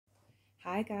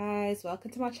Hi guys,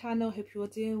 welcome to my channel. Hope you're all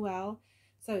doing well.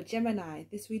 So Gemini,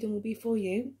 this reading will be for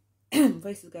you.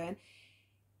 Voice is going.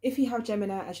 If you have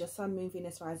Gemini as your sun, moon,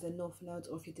 Venus, rising, north node,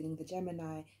 or if you're dealing with the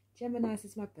Gemini, Gemini's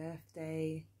is my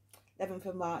birthday, 11th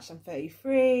of March. I'm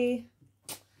 33.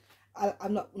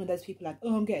 I'm not one of those people like,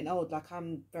 oh, I'm getting old. Like,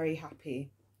 I'm very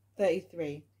happy.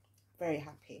 33, very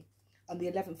happy. On the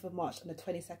 11th of March, on the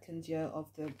 22nd year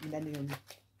of the millennium.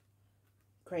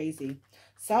 Crazy.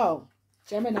 So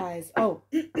Geminis,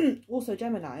 also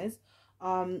Geminis,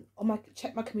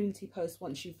 check my community post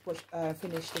once you've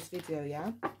finished this video.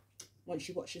 Yeah, once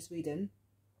you watch this reading,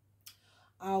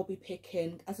 I'll be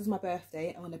picking, as is my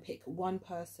birthday, I'm going to pick one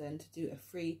person to do a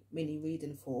free mini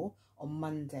reading for on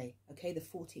Monday, okay, the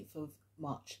 14th of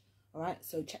March. All right,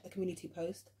 so check the community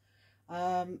post.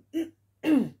 But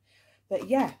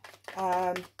yeah,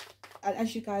 and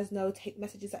as you guys know, take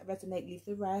messages that resonate, leave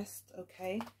the rest,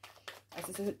 okay? As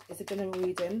it's a general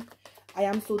reading. I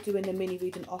am still doing the mini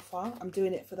reading offer. I'm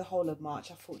doing it for the whole of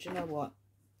March. I thought, you know what?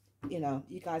 You know,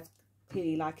 you guys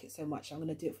clearly like it so much. I'm going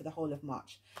to do it for the whole of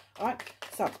March. All right.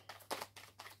 So,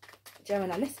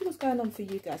 Gemini, let's see what's going on for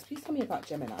you guys. Please tell me about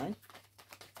Gemini.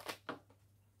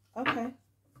 Okay.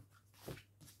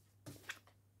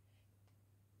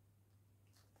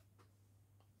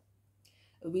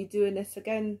 Are we doing this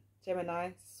again,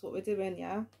 Gemini? This is what we're doing,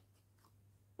 yeah?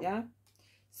 Yeah?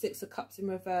 Six of Cups in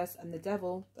reverse and the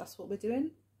Devil. That's what we're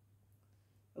doing.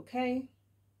 Okay.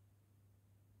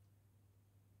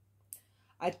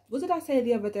 What did I say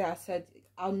the other day? I said,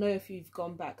 I'll know if you've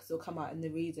gone back because it'll come out in the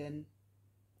reading.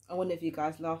 I wonder if you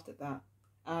guys laughed at that.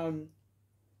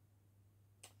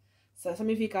 So some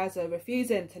of you guys are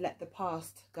refusing to let the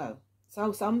past go.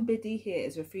 So somebody here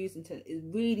is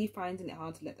really finding it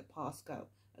hard to let the past go.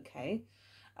 Okay.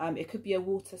 It could be a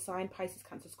water sign, Pisces,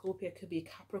 Cancer, Scorpio. It could be a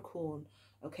Capricorn.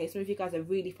 Okay, some of you guys are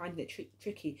really finding it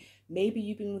tricky. Maybe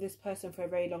you've been with this person for a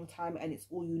very long time and it's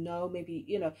all you know. Maybe,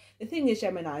 you know, the thing is,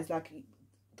 Gemini, is like,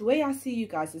 the way I see you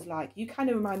guys is like, you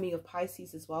kind of remind me of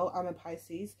Pisces as well. I'm a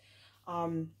Pisces.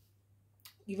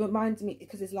 You remind me,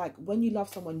 because it's like, when you love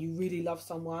someone, you really love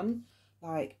someone.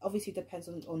 Like, obviously it depends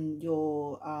on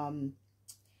your,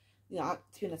 you know,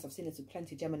 to be honest, I've seen this with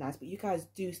plenty of Geminis, but you guys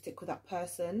do stick with that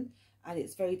person. And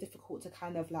it's very difficult to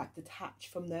kind of like detach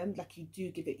from them. Like, you do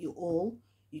give it your all.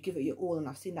 You give it your all. And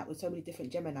I've seen that with so many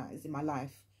different Geminis in my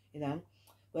life, you know.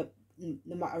 But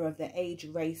no matter of their age,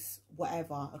 race,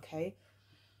 whatever, okay.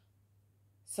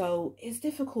 So it's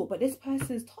difficult. But this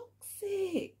person's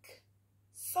toxic.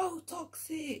 So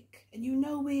toxic. And you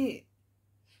know it.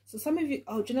 So some of you,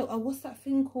 do you know, what's that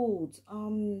thing called?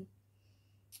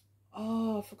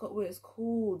 I forgot what it's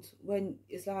called. When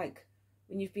it's like,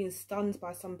 when you've been stunned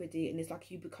by somebody and it's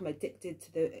like you become addicted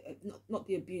to the, not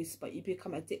the abuse, but you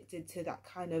become addicted to that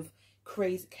kind of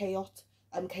crazy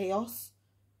chaos,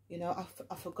 you know.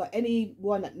 I forgot.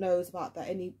 Anyone that knows about that,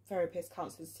 any therapists,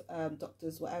 counselors,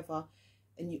 doctors, whatever,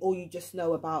 and you just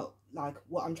know about like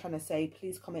what I'm trying to say,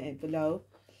 please comment it below.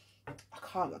 I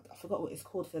forgot what it's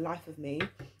called for the life of me.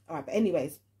 All right, but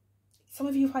anyways, some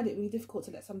of you find it really difficult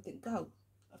to let something go,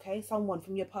 okay? Someone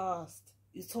from your past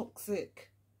is toxic.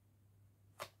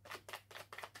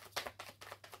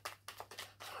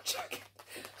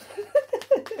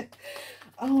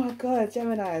 Oh my God,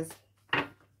 Geminis.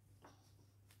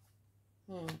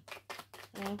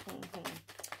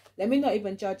 Let me not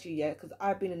even judge you yet, because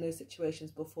I've been in those situations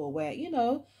before where, you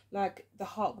know, like the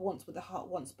heart wants what the heart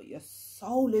wants, but your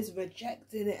soul is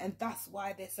rejecting it, and that's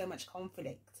why there's so much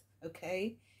conflict,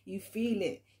 okay? You feel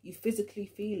it. You physically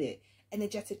feel it.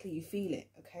 Energetically, you feel it,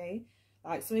 okay?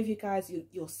 Like, some of you guys,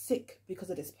 you're sick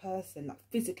because of this person, like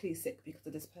physically sick because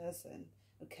of this person,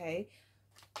 okay?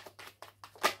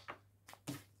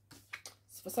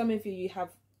 For some of you,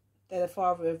 they're the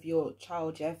father of your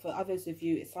child, yeah? For others of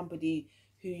you, it's somebody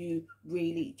who you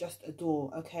really just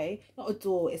adore, okay? Not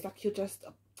adore, it's like you're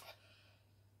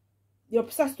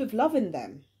obsessed with loving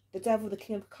them. The Devil, the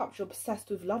King of Cups, you're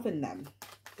obsessed with loving them.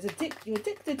 You're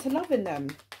addicted to loving them.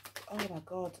 Oh my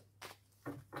God.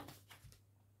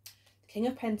 King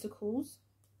of Pentacles.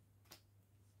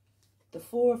 The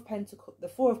Four of Cups,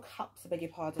 I beg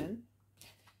your pardon.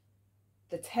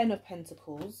 The 10 of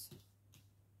Pentacles.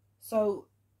 So,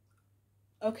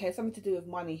 okay, something to do with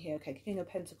money here. Okay, King of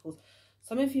Pentacles.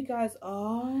 Some of you guys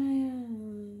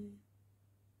some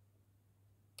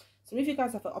of you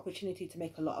guys have an opportunity to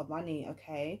make a lot of money,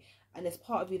 okay? And there's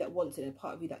part of you that wants it and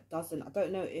part of you that doesn't. I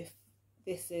don't know if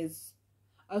this is...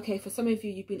 Okay, for some of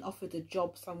you, you've been offered a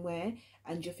job somewhere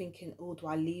and you're thinking, oh, do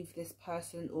I leave this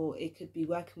person? Or it could be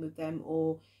working with them,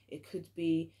 or it could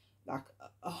be like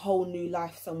a whole new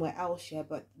life somewhere else, yeah.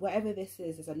 But whatever this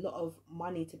is, there's a lot of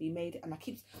money to be made, and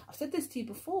I've said this to you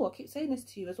before, I keep saying this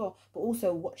to you as well, but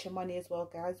also watch your money as well,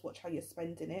 guys. Watch how you're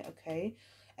spending it, okay?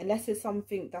 Unless it's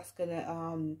something that's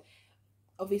gonna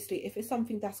obviously, if it's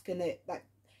something that's gonna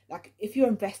like if you're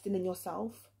investing in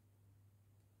yourself,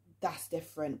 that's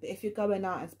different. But if you're going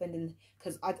out and spending,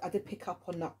 because I did pick up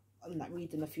on that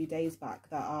reading a few days back,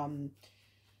 that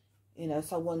you know,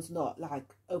 someone's not like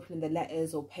opening the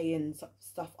letters or paying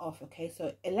stuff off, okay?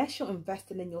 So unless you're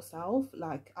investing in yourself,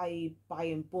 like i.e.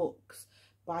 buying books,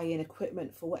 buying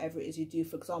equipment for whatever it is you do,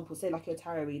 for example, say like you're a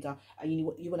tarot reader and you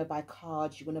want to buy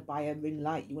cards, you want to buy a ring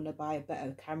light, you want to buy a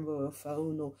better camera or a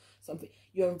phone or something,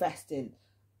 you're investing,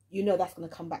 you know that's going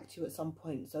to come back to you at some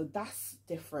point. So that's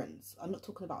different. I'm not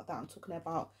talking about that. I'm talking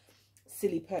about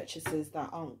silly purchases that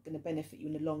aren't going to benefit you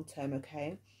in the long term,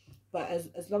 okay? But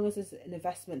as long as it's an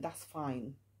investment, that's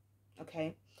fine,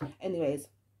 okay? Anyways,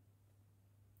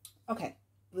 okay,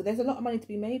 well, there's a lot of money to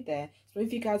be made there. So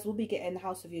if you guys will be getting the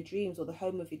house of your dreams or the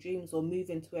home of your dreams or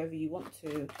moving to wherever you want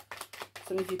to,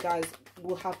 some of you guys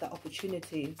will have that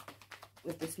opportunity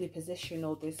with this new position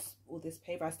or this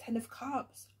pay rise. 10 of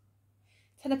Cups,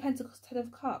 10 of Pentacles, 10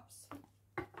 of Cups.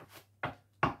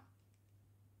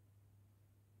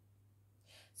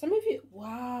 Some of you,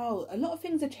 wow, a lot of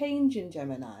things are changing,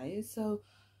 Gemini. So,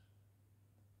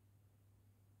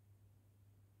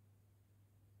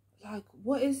 like,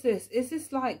 what is this? Is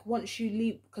this like once you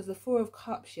leave, because the 4 of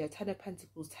Cups, yeah, 10 of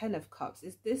Pentacles, 10 of Cups,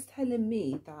 is this telling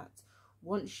me that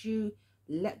once you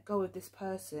let go of this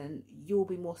person, you'll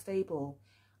be more stable?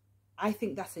 I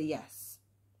think that's a yes.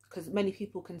 Because many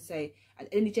people can say, and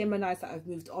any Geminis that have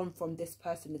moved on from this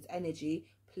person, this energy,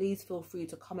 please feel free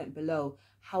to comment below.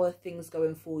 How are things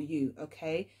going for you,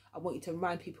 okay? I want you to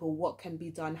remind people what can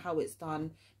be done, how it's done.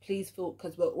 Please feel,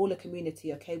 because we're all a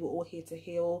community, okay? We're all here to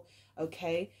heal,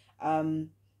 okay?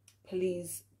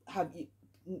 Please have you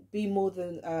be more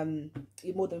than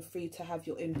you're more than free to have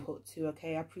your input too,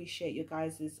 okay? I appreciate you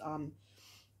guys's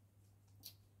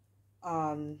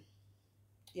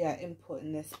yeah, input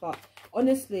in this. But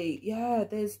honestly, yeah,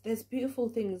 there's beautiful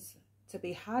things to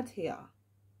be had here,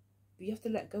 but you have to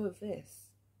let go of this.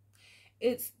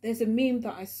 There's a meme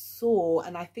that I saw,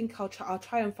 and I think I'll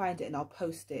try and find it and I'll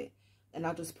post it, and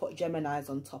I'll just put Geminis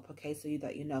on top, okay, so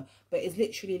that you know. But it's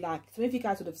literally like, some of you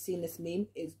guys would have seen this meme.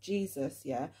 It's Jesus,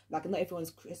 yeah, like not everyone's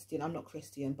Christian. I'm not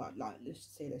Christian, but like, let's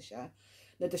just say this, yeah,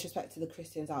 no disrespect to the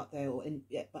Christians out there, or in,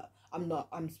 yeah, but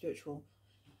I'm spiritual.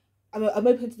 I'm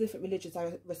open to different religions.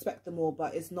 I respect them all,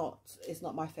 but it's not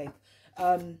my faith.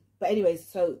 But anyways,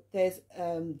 so there's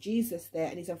Jesus there,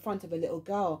 and he's in front of a little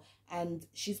girl, and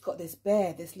she's got this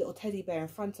bear, this little teddy bear in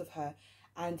front of her,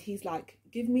 and he's like,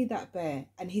 give me that bear.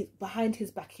 And he's behind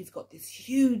his back, he's got this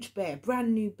huge bear,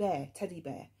 brand new bear, teddy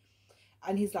bear,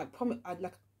 and he's like,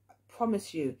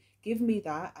 promise you, give me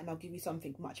that and I'll give you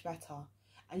something much better.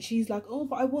 And she's like, oh,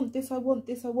 but I want this, I want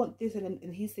this, I want this.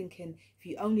 And he's thinking, if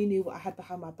you only knew what I had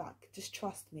behind my back, just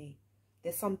trust me.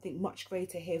 There's something much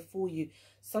greater here for you.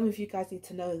 Some of you guys need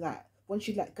to know that once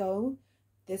you let go,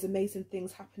 there's amazing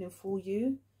things happening for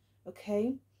you,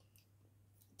 okay?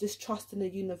 Just trust in the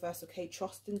universe, okay?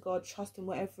 Trust in God, trust in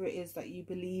whatever it is that you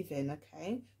believe in,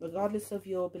 okay? Regardless of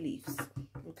your beliefs,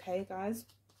 okay, guys?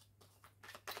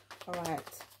 All right.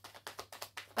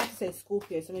 I have to say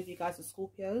Scorpio. Some of you guys are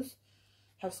Scorpios.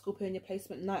 Have Scorpio in your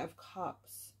placement. Knight of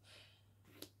Cups.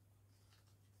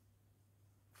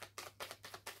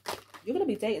 You're going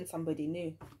to be dating somebody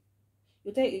new.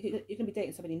 You're going to be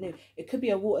dating somebody new. It could be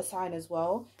a water sign as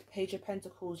well. Page of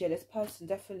Pentacles. Yeah, this person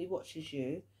definitely watches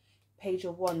you. Page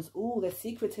of Wands. Oh, they're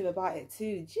secretive about it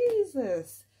too.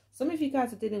 Jesus. Some of you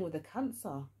guys are dealing with a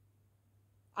Cancer.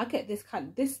 I get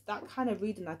that kind of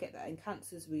reading. I get that in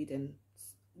Cancer's reading.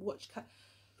 Watch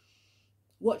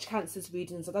Cancer's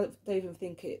readings. I don't even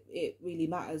think it really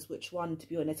matters which one, to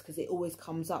be honest, because it always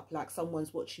comes up like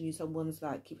someone's watching you, someone's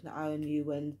like keeping an eye on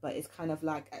you, but it's kind of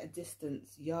like at a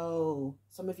distance. Yo,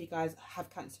 some of you guys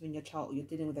have Cancer in your chart, or you're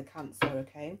dealing with a Cancer,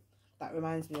 okay? That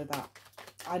reminds me of that.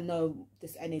 I know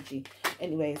this energy.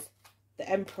 Anyways, the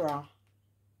Emperor.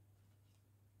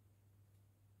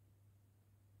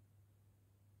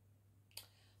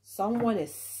 Someone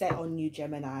is set on you,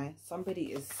 Gemini.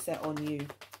 Somebody is set on you.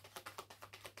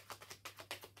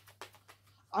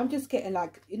 I'm just getting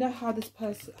like, you know how this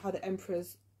person, how the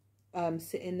Emperor's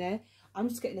sitting there? I'm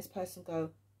just getting this person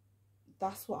go,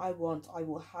 that's what I want, I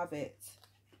will have it.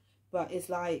 But it's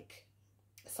like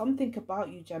something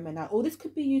about you, Gemini. Or this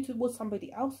could be you towards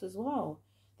somebody else as well.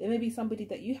 There may be somebody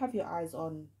that you have your eyes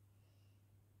on.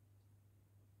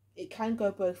 It can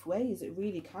go both ways. It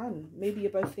really can. Maybe you're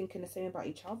both thinking the same about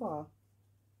each other.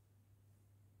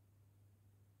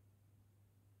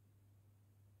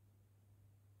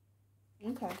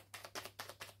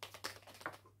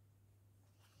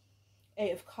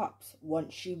 Eight of Cups,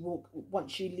 once you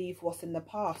leave what's in the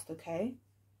past, okay?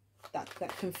 That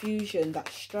confusion, that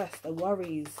stress, the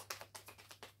worries.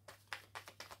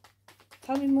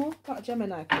 Tell me more about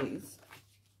Gemini, please.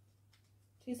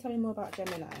 Please tell me more about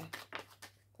Gemini.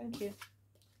 Thank you.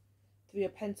 Three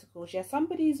of Pentacles. Yeah,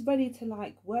 somebody's ready to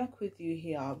like work with you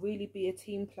here. Really be a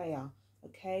team player,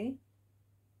 okay?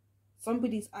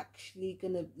 Somebody's actually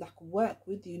gonna like work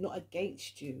with you, not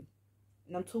against you.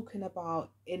 And I'm talking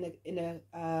about in a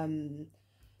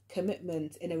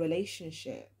commitment, in a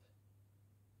relationship.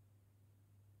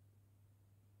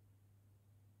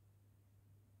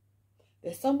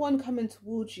 There's someone coming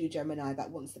towards you, Gemini, that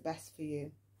wants the best for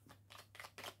you.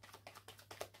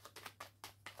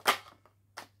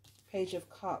 Page of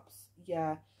Cups.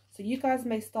 Yeah. So you guys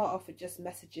may start off with just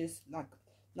messages, like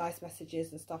nice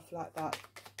messages and stuff like that.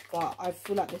 But I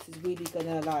feel like this is really going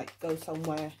to like go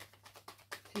somewhere.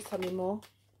 Please tell me more.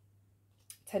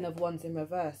 10 of Wands in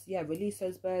reverse. Yeah, release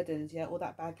those burdens. Yeah, all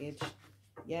that baggage.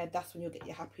 Yeah, that's when you'll get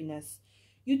your happiness.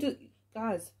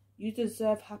 Guys, you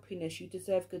deserve happiness. You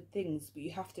deserve good things, but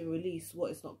you have to release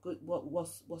what is not good,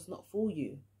 what's not for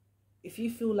you. If you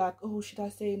feel like, oh, should I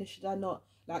say this, should I not?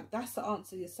 Like, that's the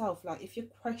answer yourself. Like, if you're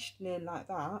questioning like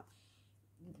that,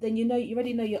 then you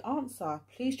already know your answer.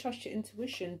 Please trust your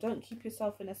intuition. Don't keep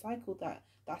yourself in a cycle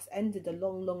that's ended a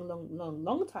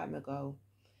long time ago.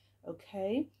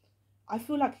 Okay? I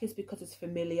feel like it's because it's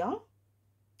familiar.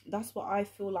 That's what I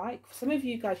feel like. For some of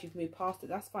you guys, you've moved past it.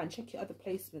 That's fine. Check your other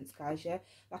placements, guys, yeah?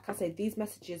 Like I said, these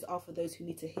messages are for those who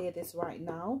need to hear this right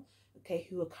now, okay,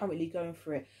 who are currently going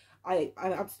through it. I'm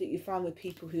absolutely fine with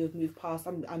people who have moved past.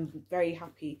 I'm very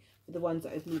happy for the ones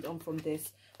that have moved on from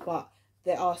this. But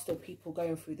there are still people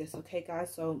going through this, okay,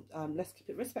 guys? So let's keep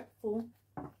it respectful,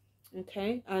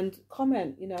 okay? And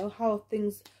comment, you know, how are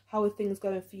things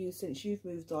going for you since you've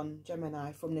moved on,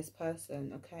 Gemini, from this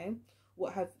person, okay?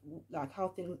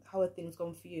 How are things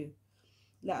gone for you?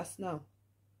 Let us know.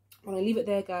 I'm gonna leave it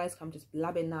there, guys. I'm just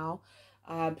blabbing now.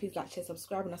 Please like, share,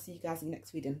 subscribe, and I'll see you guys in the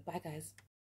next video. Bye, guys.